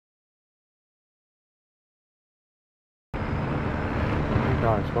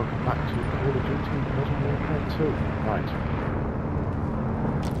guys, welcome back to Call of Duty Modern Warfare 2. Right.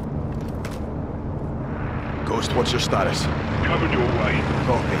 Ghost, what's your status? Coming your way.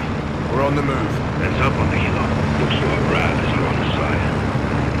 Copy. We're on the move. Heads up on the helo. Looks like Rad is on the side.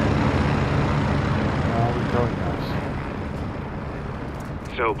 Where are we going,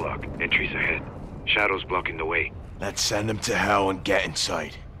 guys? Cell block. Entries ahead. Shadows blocking the way. Let's send them to hell and get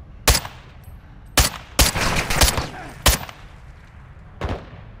inside.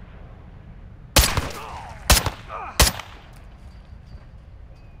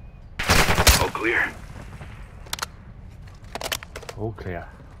 All clear. All clear.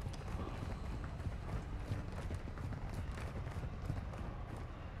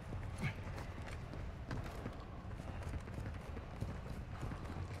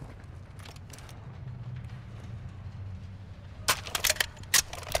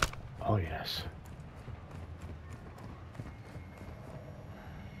 Oh yes.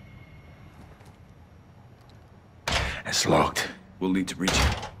 It's locked. We'll need to reach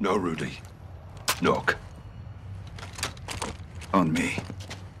it. No, Rudy. Knock. On me.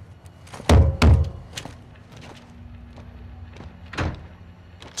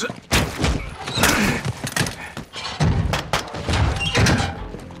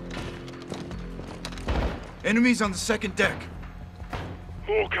 Enemies on the second deck.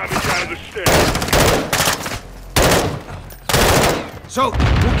 More coming down the stairs. So,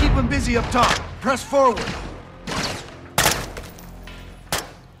 we'll keep them busy up top. Press forward.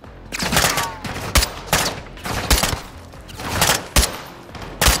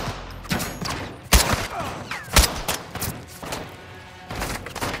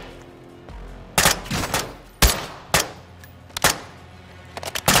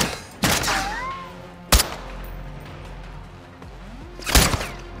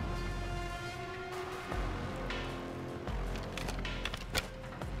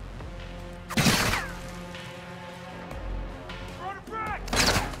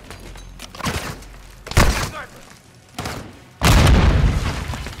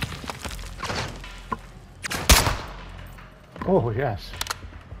 Oh yes.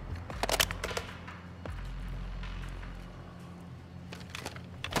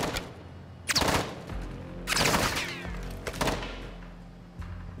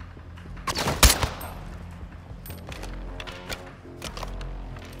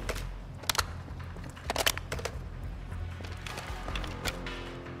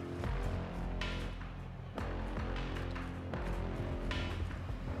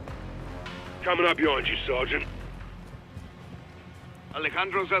 Coming up behind you, Sergeant.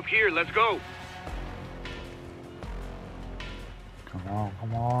 Alejandro's up here. Let's go. Come on,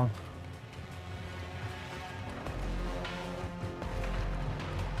 come on.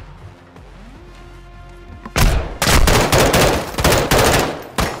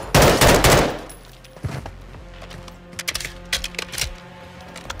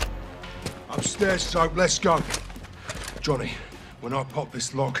 Upstairs, so let's go. Johnny, when I pop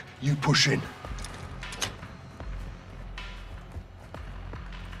this lock, you push in.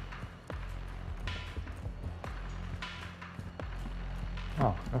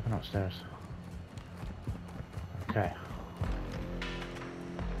 Oh, nothing upstairs. Okay.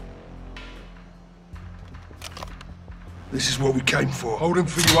 This is what we came for. Holding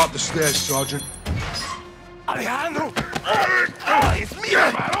for you up the stairs, Sergeant. Alejandro! ¡Es mío,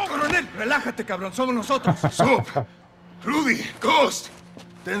 hermano! Coronel, relájate, cabrón. Somos nosotros. Soap! Rudy! Ghost!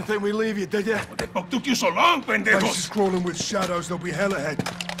 Didn't think we'd leave you, did you? What the fuck took you so long, Place is pendejos? crawling with shadows. There'll be hell ahead.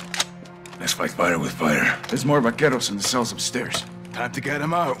 Let's fight fire with fire. There's more vaqueros in the cells upstairs. Time to get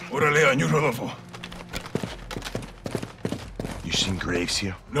him out. Órale, on you, Rodolfo. You seen Graves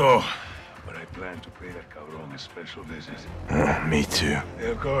here? No, but I plan to pay that cabron a special visit. Me too.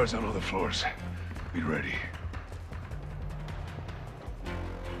 There are guards on all the floors. Be ready.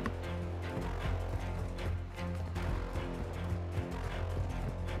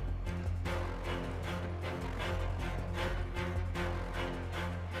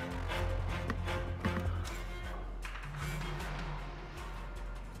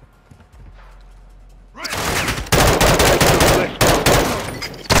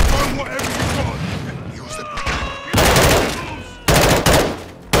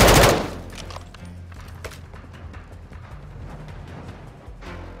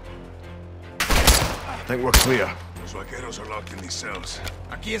 I think we're clear. Los Vaqueros are locked in these cells.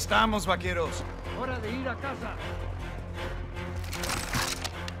 Aquí estamos, vaqueros. Hora de ir a casa.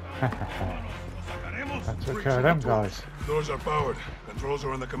 That took care of them guys. Doors are powered. Controls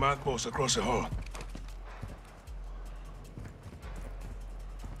are on the command post across the hall.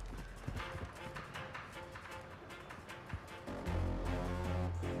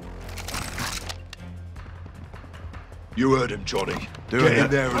 You heard him, Johnny. Do Get it. in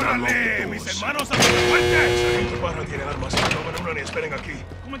there and unlock the mis doors. hermanos a su fuerte. Sargento Barra tiene armas. No van a ni esperen aquí.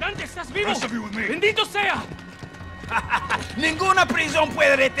 Comandante, ¿estás vivo? Rest of you with me. ¡Bendito sea! Ninguna prisión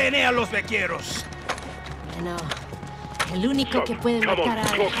puede retener a los vaqueros. No. El único que puede matar a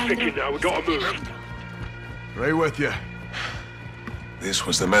Alejandro. now. We gotta move. Right with you. This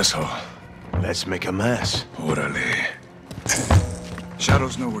was the mess hall. Let's make a mess. Orale.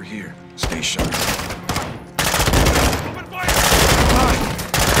 Shadows know we're here. Stay sharp. Open fire!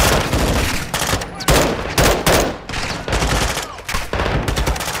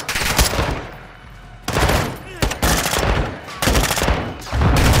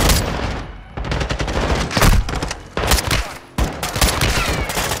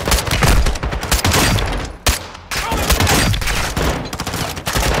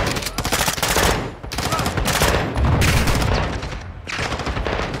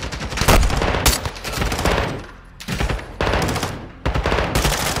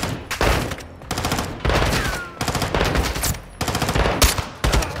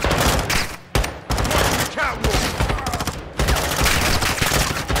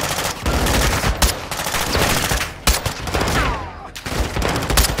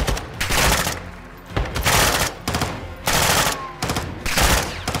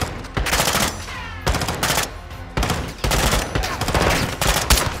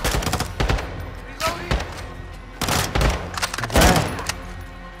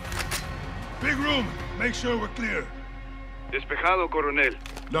 Big room. Make sure we're clear. Despejado, coronel.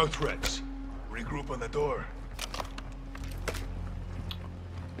 No threats. Regroup on the door.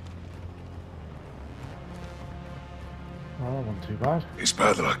 Well, that wasn't too bad. It's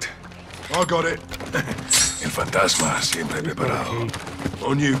padlocked. I got it. El fantasma siempre preparado.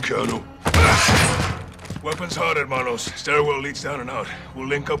 On you, Colonel. Weapons hot, hermanos. Stairwell leads down and out. We'll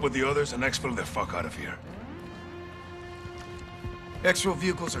link up with the others and exfil the fuck out of here. Exfil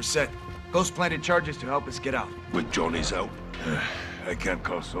vehicles are set. Ghost planted charges to help us get out. With Johnny's out. I can't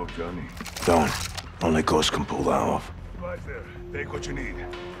call so, Johnny. Don't. Only Ghost can pull that off. Right there. Take what you need.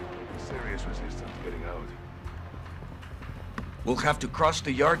 Serious resistance getting out. We'll have to cross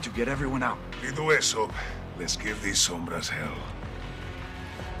the yard to get everyone out. Lead the way, Soap. Let's give these sombras hell.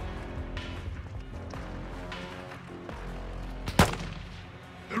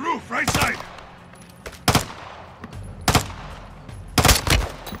 The roof, right side.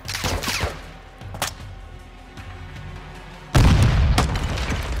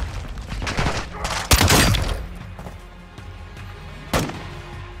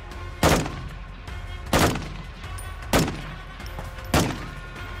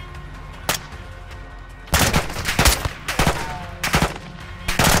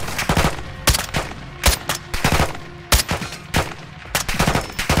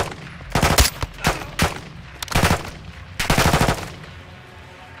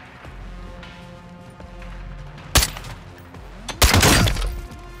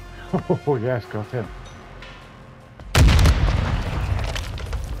 Oh, yes, got him.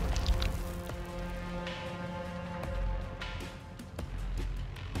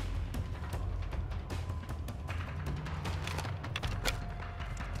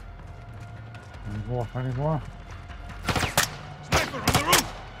 Any more? Sniper on the roof.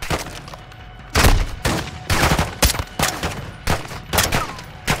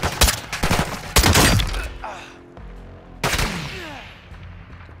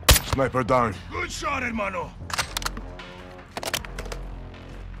 Sniper down. Good shot, hermano.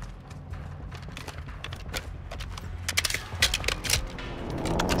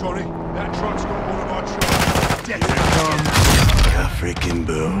 Johnny, that truck's got one of our trucks. A freaking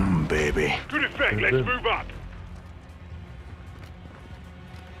boom, baby. Good effect. Let's move up.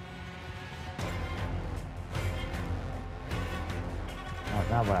 Right,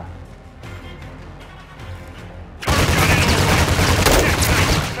 now where?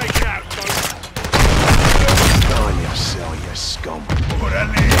 Take it out, son. On yourself, you scum.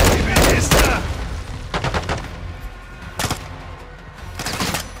 Orale, qué belleza.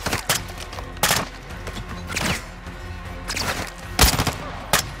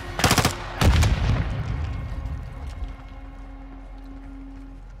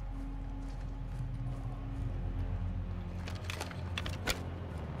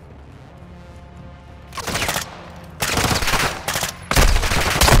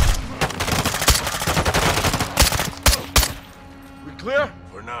 Clear?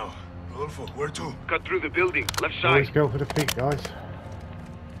 For now. Rodolfo, where to? Cut through the building. Left Always side. go for the feet, guys.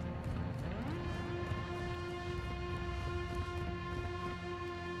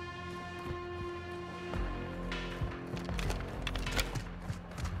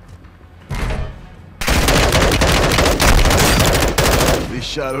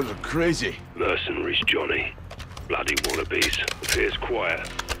 shadows are crazy. Mercenaries, Johnny. Bloody wannabes. Appears quiet.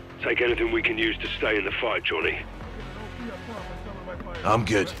 Take anything we can use to stay in the fight, Johnny. I'm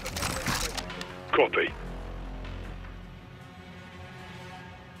good. Copy.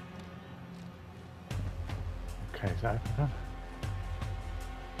 Okay, is that everything?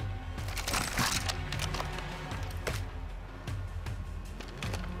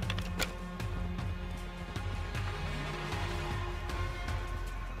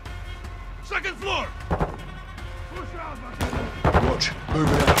 Second floor! Watch,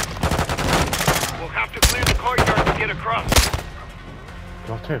 moving out. We'll have to clear the courtyard to get across.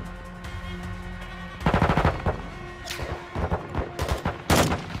 Got him.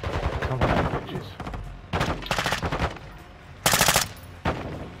 Come on, bitches.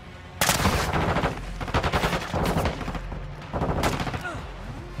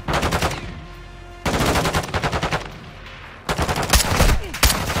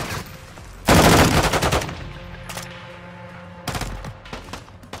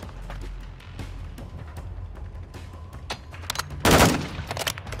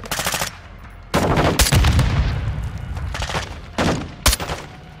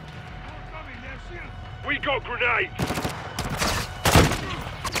 We got grenades!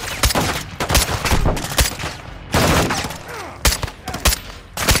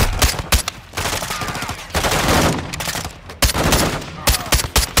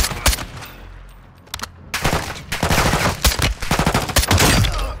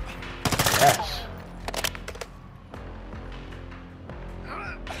 Yes.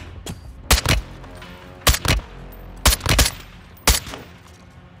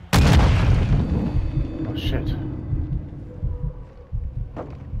 Oh shit.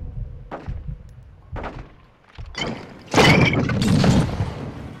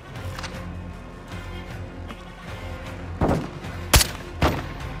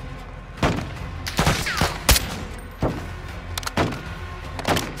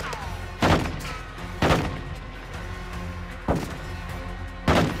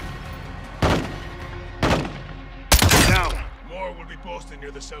 Down. More will be posted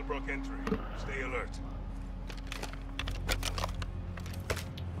near the Selbrock entry. Stay alert.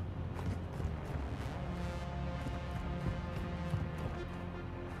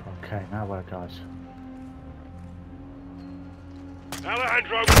 Okay, now where, guys?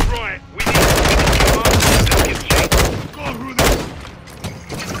 Alejandro was right. We need to get chased. Go through this!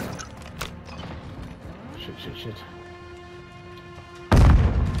 Shit.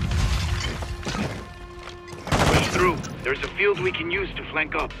 Push through. There's a field we can use to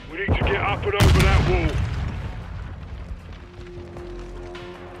flank up. We need to get up and over that wall.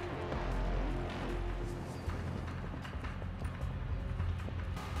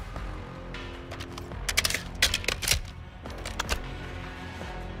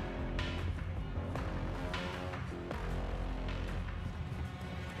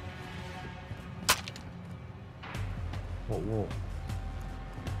 What wall?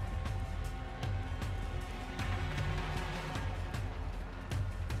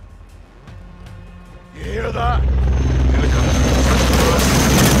 You hear that?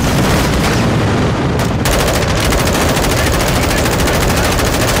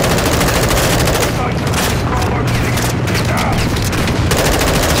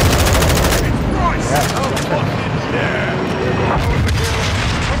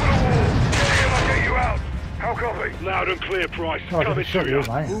 Loud and clear, Price. Oh, I Coming can shoot to you, you.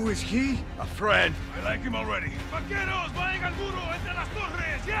 mate. Who is he? A friend. I like him already. Vaqueros, vayan al muro entre las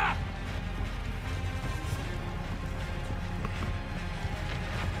torres, ya!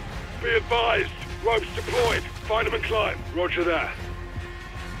 Be advised. Ropes deployed. Find them and climb. Roger that.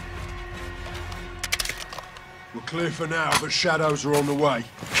 We're clear for now, but shadows are on the way.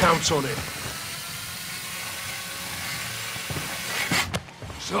 Count on it.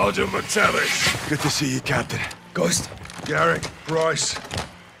 Sergeant McTavish. Good to see you, Captain. Ghost. Garrick, Bryce,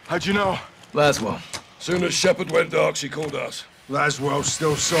 How'd you know? Laswell. Soon as Shepard went dark, she called us. Laswell's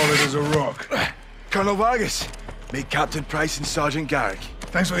still solid as a rock. Colonel Vargas. Meet Captain Price and Sergeant Garrick.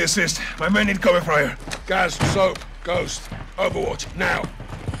 Thanks for the assist. My men need cover fire. Gas, soap, Ghost. Overwatch, now.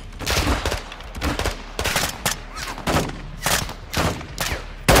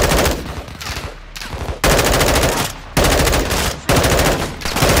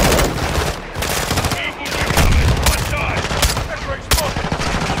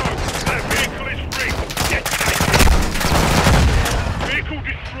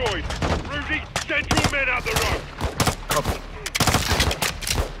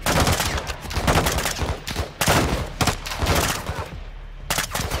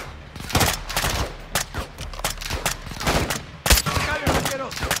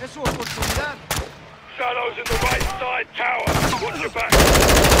 back.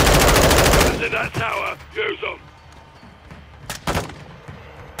 Guns in that tower. Use them.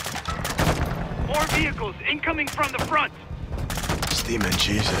 More vehicles incoming from the front. Steaming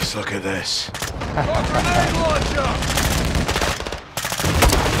Jesus, look at this. Grenade launcher!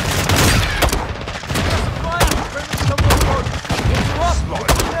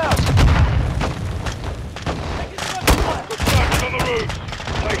 Snipers on the roof.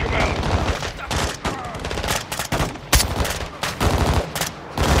 Take him out.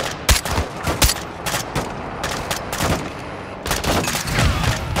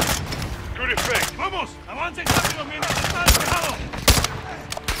 Good effect. Vamos! Avancen rápido mientras está despejado!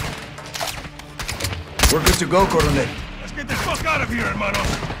 We're good to go, Coronel. Let's get the fuck out of here, hermanos!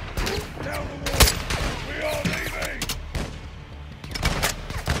 Down the wall. We are leaving.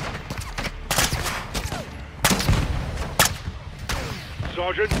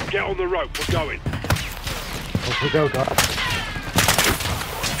 Sergeant, get on the rope. We're going. Off we go, guys.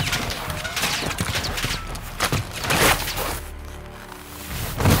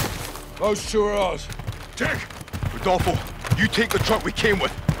 Those two are ours. Check! Rodolfo, you take the truck we came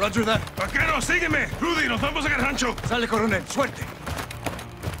with. Roger that. Vaqueros, sígueme. Rudy, nos vamos a el rancho. Sale, Coronel. Suerte.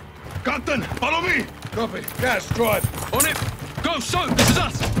 Captain, follow me. Copy. Gas, drive. On it. Go, so, this is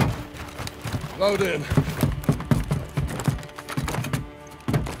us. Load in.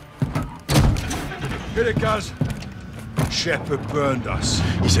 Hit it, guys. Shepard burned us.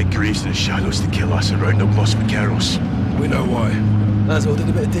 He said Graves in the shadows to kill us and round up Los Vaqueros. We know why. Laszlo did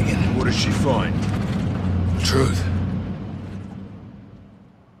a bit of digging. What did she find? Truth.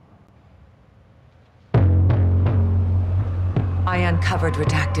 I uncovered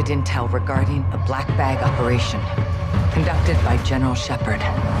redacted intel regarding a black bag operation conducted by General Shepard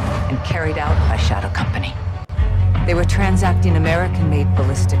and carried out by Shadow Company. They were transacting American-made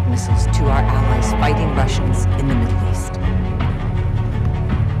ballistic missiles to our allies fighting Russians in the Middle East.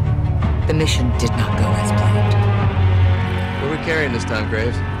 The mission did not go as planned. What are we carrying this time,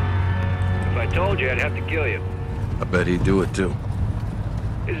 Graves? If I told you, I'd have to kill you. I bet he'd do it too.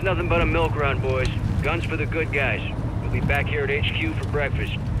 This is nothing but a milk run, boys. Guns for the good guys. We'll be back here at HQ for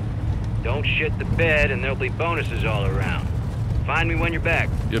breakfast. Don't shit the bed, and there'll be bonuses all around. Find me when you're back.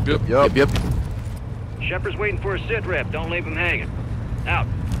 Yep. Shepard's waiting for a sit rep. Don't leave him hanging. Out.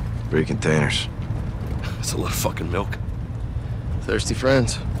 3 containers. That's a lot of fucking milk. Thirsty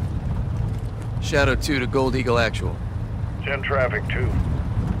friends. Shadow 2 to Gold Eagle Actual. 10 traffic, 2.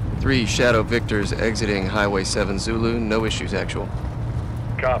 3 Shadow Victors exiting Highway 7 Zulu. No issues, Actual.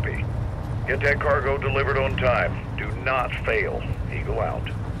 Copy. Get that cargo delivered on time. Do not fail. Eagle out.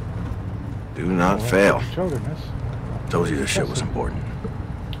 Do not fail. Showed him this. Told you this shit was important.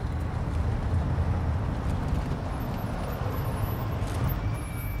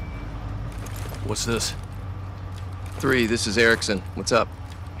 What's this? 3, this is Erickson. What's up?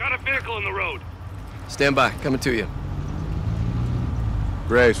 Got a vehicle in the road. Stand by. Coming to you.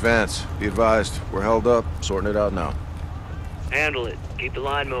 Graves, Vance, be advised. We're held up. Sorting it out now. Handle it. Keep the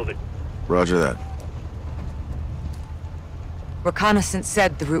line moving. Roger that. Reconnaissance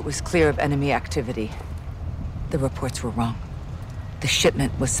said the route was clear of enemy activity. The reports were wrong. The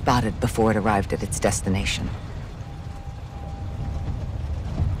shipment was spotted before it arrived at its destination.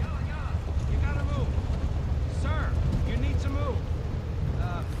 You gotta move. Sir, you need to move.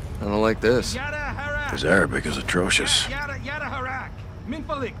 I don't like this. Yada harak. His Arabic is atrocious. Yada harak.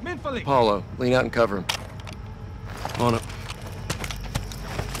 Minfalik. Paulo, lean out and cover him. On it.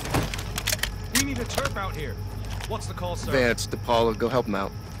 We need a turf out here. What's the call, sir? Vance, DePaulo, go help him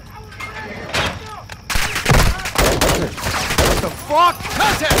out. What the fuck?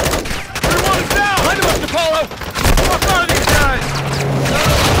 Contact! Everyone is down! Line them up, DePaulo! Fuck are these guys?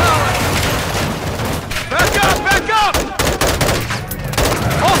 Back up!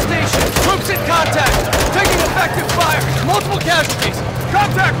 All stations, troops in contact! Taking effective fire! Multiple casualties!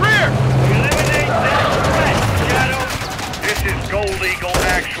 Contact rear! Eliminate that threat, Shadow. This is Gold Eagle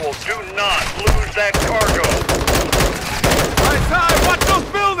Actual. Do not lose that cargo. Right side, watch those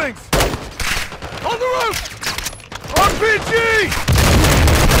buildings! On the roof! RPG!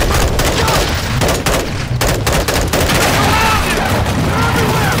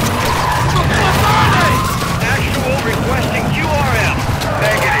 Actual requesting QRM.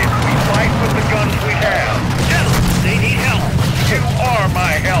 Negative. We fight with the guns we have. Gentlemen, they need help. You are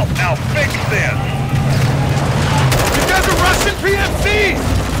my help. Now fix this. You guys are Russian PMCs!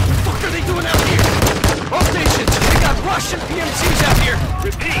 What the fuck are they doing out here? All stations,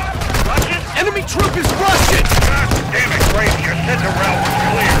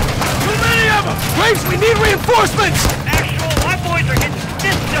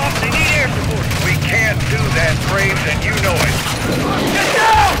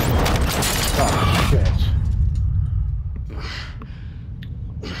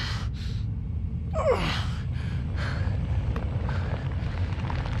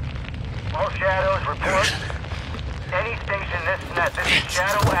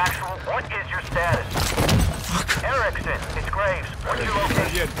 Shadow Actual, what is your status? Fuck. Erickson, it's Graves. What's your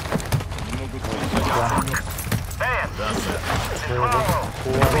location? Van, it's Carlo.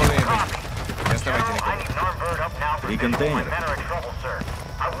 Copy. General, I need an armed bird up now for visual. My men are in trouble, sir.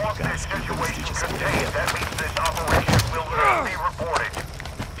 I want this situation contained. That means this operation will not be reported.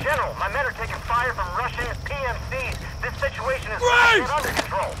 General, my men are taking fire from Russian PMCs. This situation is not under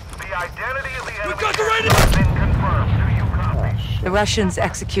control. The identity of the enemy has been confirmed. Do you copy? The Russians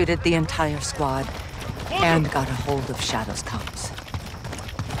executed the entire squad and got a hold of Shadow's comms.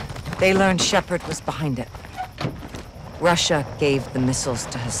 They learned Shepard was behind it. Russia gave the missiles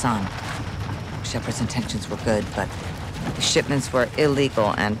to Hassan. Shepard's intentions were good, but the shipments were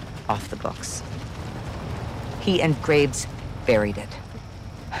illegal and off the books. He and Graves buried it.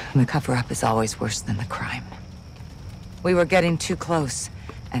 The cover-up is always worse than the crime. We were getting too close,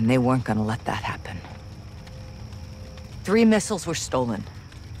 and they weren't gonna let that happen. 3 missiles were stolen.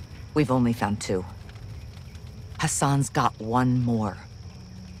 We've only found 2. Hassan's got 1 more.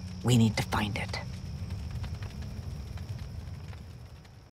 We need to find it.